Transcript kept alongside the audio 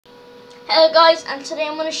Hello guys, and today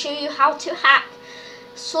I'm going to show you how to hack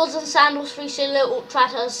Swords and Sandals 3 Solo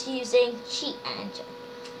Ultratus using Cheat Engine.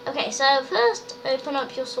 Okay, so first open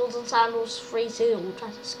up your Swords and Sandals 3 Solo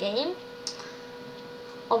Ultratus game.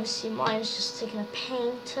 Obviously mine's just taking a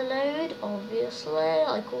pain to load, obviously,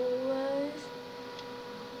 like always.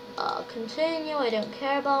 Continue, I don't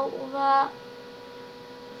care about all that.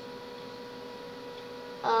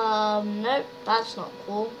 Nope, that's not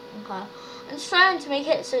cool. Okay. I'm just trying to make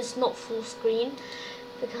it so it's not full screen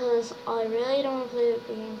because I really don't want to play it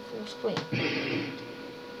being full screen.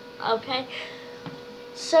 Okay,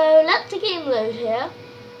 so let the game load here.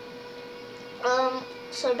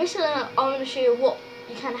 So basically I'm going to show you what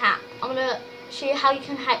you can hack. I'm going to show you how you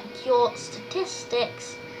can hack your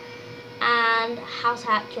statistics and how to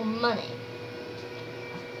hack your money.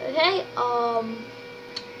 Okay,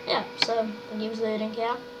 yeah, so the game's loading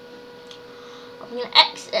here. I'm going to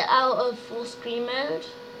exit out of full screen mode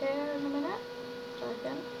here in a minute.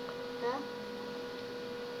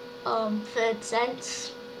 Third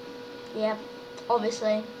sense. Yep,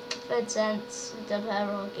 obviously. Third sense, the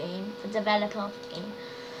developer of the game.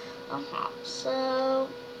 So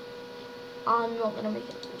I'm not going to make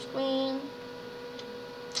it full screen.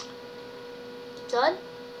 Done.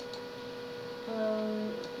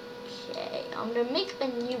 Okay, I'm going to make a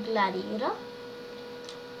new gladiator.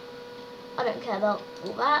 I don't care about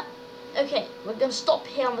all that. Okay, we're going to stop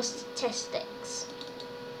here on the statistics.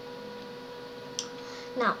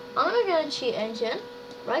 Now, I'm going to go to Cheat Engine,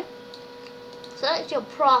 right? Select your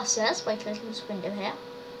process by clicking this window here.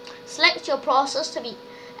 Select your process to be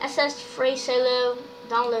S&SIII Solo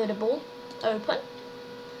downloadable, open.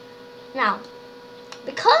 Now,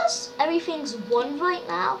 because everything's 1 right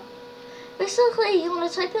now, basically you want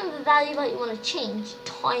to type in the value that you want to change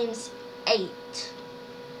times 8.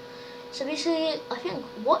 So basically, I think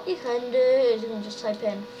what you can do is you can just type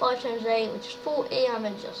in 5 times 8, which is 40, and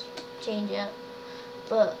then just change it.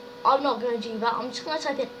 But I'm not going to do that. I'm just going to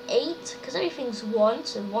type in 8, because everything's 1,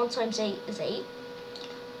 so 1 times 8 is 8.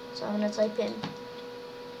 So I'm going to type in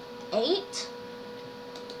 8.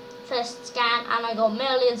 First scan, and I got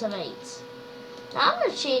millions of 8s. Now I'm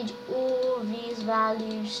going to change all these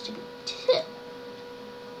values to be 2.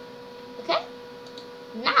 Okay?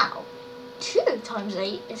 Now, 2 times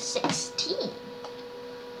 8 is 16.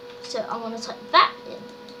 So I'm going to type that in.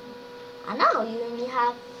 And now you only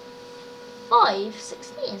have 5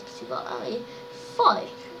 16s because you've got only 5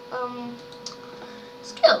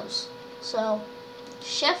 skills. So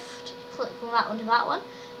shift, click from that one to that one.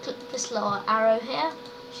 Click this little arrow here.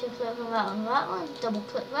 Shift click from that one to that one. Double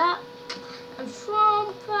click that. And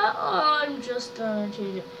from that I'm just going to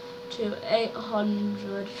change it to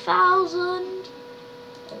 800,000.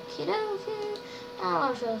 Okie dokie. Now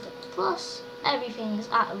I'm going to click plus. Everything is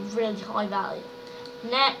at a really high value.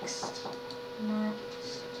 Next. Yeah.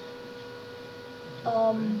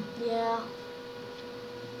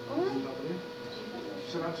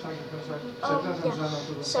 So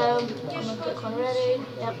I'm going to click on ready.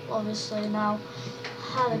 Yep, obviously now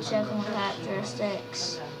have a check on the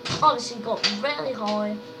characteristics. Obviously got really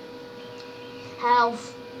high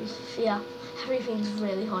health. Yeah, everything's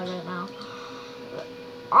really high right now.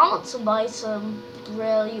 I want to buy some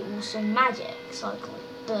really awesome magic so I can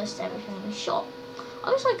burst everything in a shot.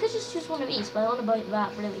 Obviously I could just use one of these, but I want to buy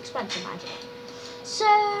that really expensive magic. So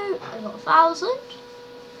I got 1,000. I'm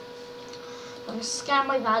going to scan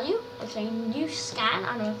my value. Okay, new scan.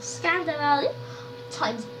 I'm going to scan the value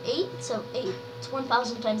times 8. So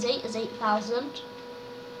 1,000 times 8 is 8,000.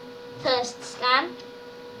 First scan,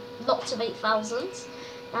 lots of 8,000s.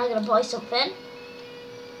 Now I'm going to buy something.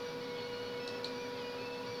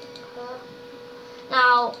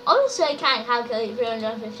 Now, obviously I can't calculate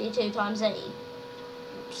 352 times 8.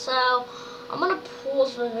 So, I'm going to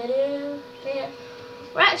pause the video here.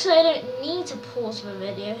 Well, actually I don't need to pause the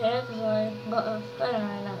video here because I got a phone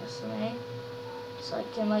right next to me. So I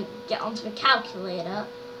can like get onto the calculator.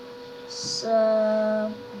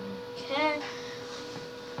 So, okay.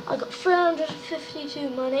 I got 352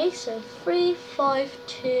 money, so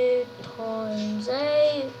 352 times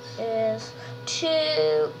 8 is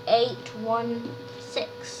 2816.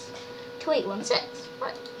 2816,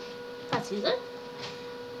 right? That's easy.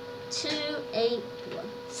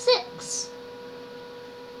 2816.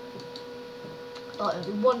 Got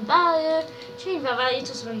only one value. Change that value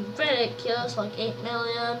to something ridiculous like 8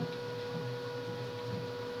 million.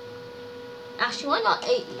 Actually, why not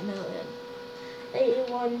 80 million?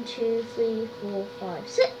 81, 2, 3, 4, 5,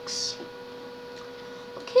 6.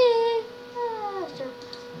 Okay.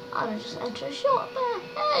 I'm just enter a shop there.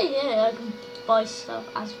 Hey, yeah, I can buy stuff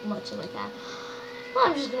as much as I can.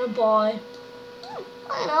 I'm just gonna buy,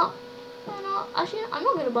 why not, No, actually, I'm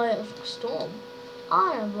not gonna buy it from Storm.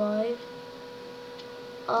 I'm gonna buy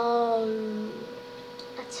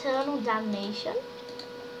Eternal Damnation.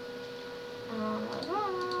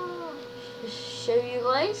 Just show you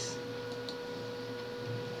guys.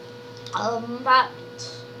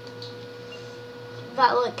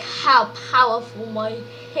 That like how powerful my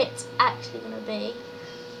hit's actually gonna be.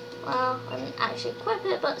 Well, I didn't actually equip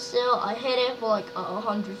it, but still, I hit it for like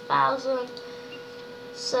 100,000.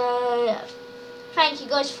 So, yeah. Thank you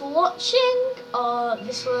guys for watching.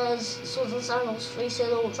 This was Sandals III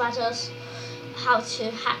Solo Ultratus. How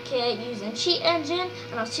to hack it using cheat engine,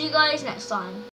 and I'll see you guys next time.